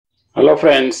Hello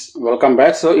friends, welcome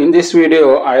back. So in this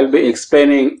video, I'll be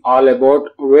explaining all about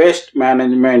waste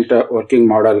management working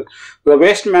model. The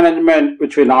waste management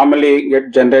which we normally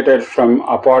get generated from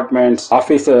apartments,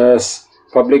 offices,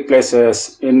 public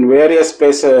places. In various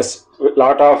places, a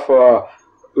lot of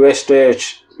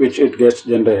wastage which it gets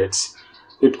generates.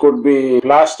 It could be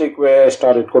plastic waste,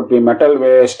 or it could be metal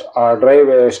waste, or dry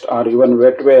waste, or even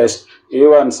wet waste,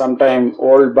 even sometimes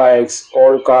old bikes,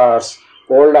 old cars,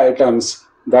 old items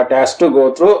that has to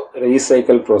go through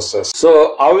recycle process.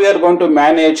 So how we are going to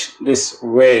manage this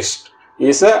waste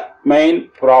is a main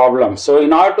problem. So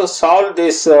in order to solve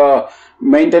this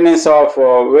maintenance of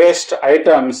waste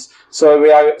items, so we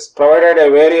have provided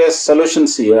a various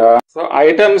solutions here. So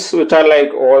items which are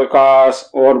like old cars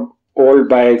or old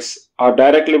bikes are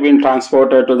directly being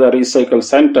transported to the recycle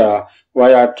center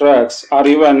via trucks, or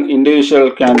even individual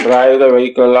can drive the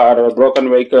vehicle or a broken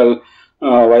vehicle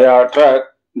via truck.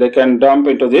 They can dump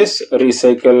into this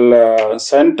recycle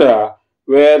center,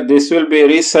 where this will be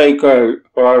recycled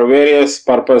for various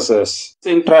purposes.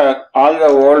 In truck, all the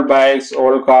old bikes,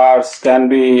 old cars can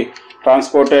be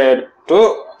transported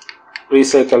to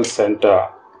recycle center.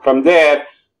 From there,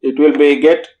 it will be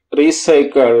get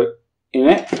recycled in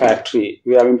a factory.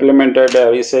 We have implemented a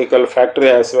recycle factory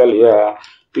as well here.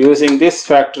 Using this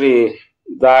factory,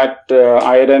 that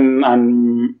iron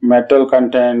and metal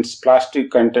contents,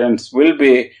 plastic contents will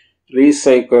be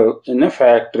recycled in a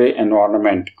factory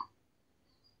environment.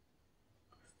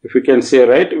 If you can see,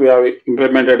 right, we have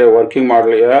implemented a working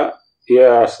model here.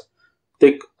 Here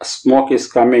thick smoke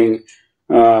is coming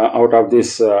out of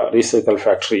this recycle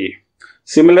factory.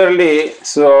 Similarly,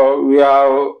 so we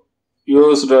have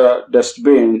used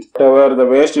dustbins. Whatever the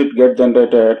waste it get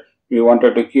generated, we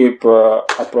wanted to keep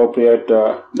appropriate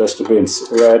dustbins,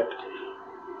 wet,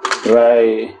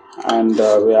 dry, and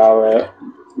we have a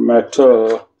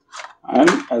metal and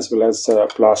as well as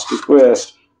plastic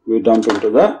waste we dump into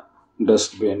the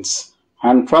dustbins.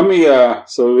 And from here,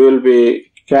 so we will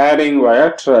be carrying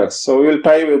via trucks. So we will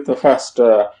try with the first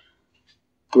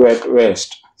wet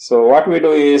waste. So what we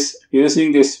do is,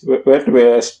 using this wet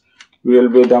waste, we will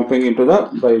be dumping into the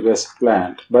biogas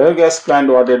plant. Biogas plant,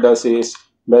 what it does is,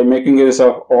 by making use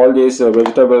of all these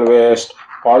vegetable waste,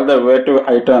 all the wet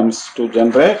items, to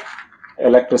generate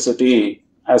electricity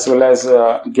as well as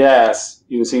gas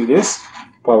using this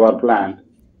power plant.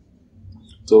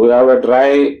 So we have a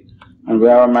dry and we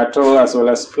have a metal as well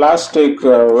as plastic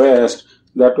waste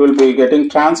that will be getting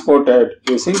transported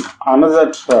using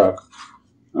another truck.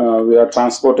 We are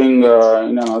transporting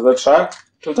in another truck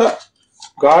to the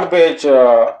garbage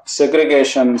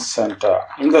segregation center.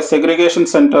 In the segregation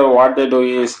center, what they do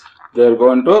is, they are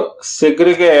going to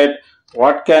segregate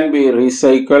what can be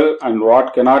recycled and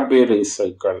what cannot be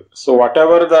recycled. So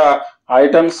whatever the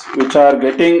items which are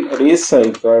getting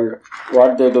recycled,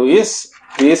 what they do is,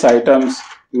 these items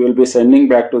will be sending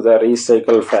back to the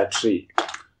recycle factory.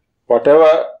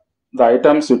 Whatever the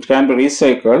items which can be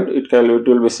recycled, it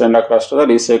will be sent across to the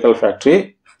recycle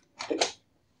factory.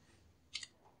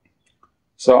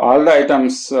 So all the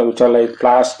items which are like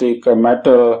plastic,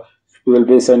 metal, will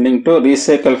be sending to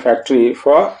recycle factory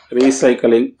for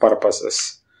recycling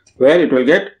purposes, where it will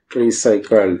get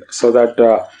recycled, so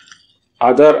that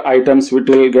other items which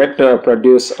will get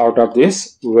produced out of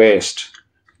this waste,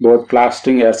 both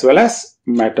plastic as well as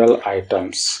metal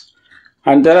items.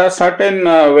 And there are certain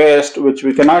waste which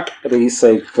we cannot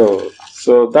recycle.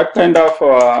 So that kind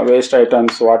of waste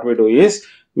items, what we do is,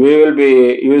 we will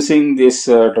be using this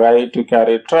dry to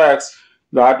carry trucks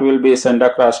that will be sent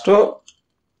across to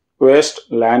waste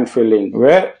landfilling,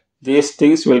 where these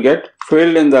things will get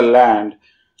filled in the land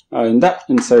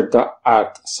inside the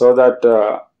earth, so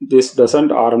that this doesn't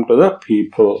harm to the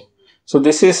people. So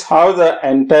this is how the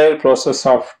entire process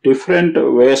of different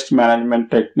waste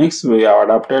management techniques we have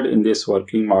adopted in this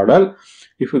working model.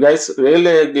 If you guys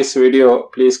really like this video,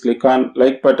 please click on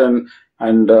like button,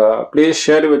 and please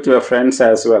share with your friends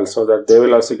as well, so that they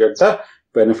will also get the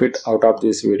benefit out of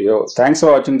this video. Thanks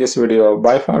for watching this video.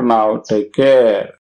 Bye for now. Take care.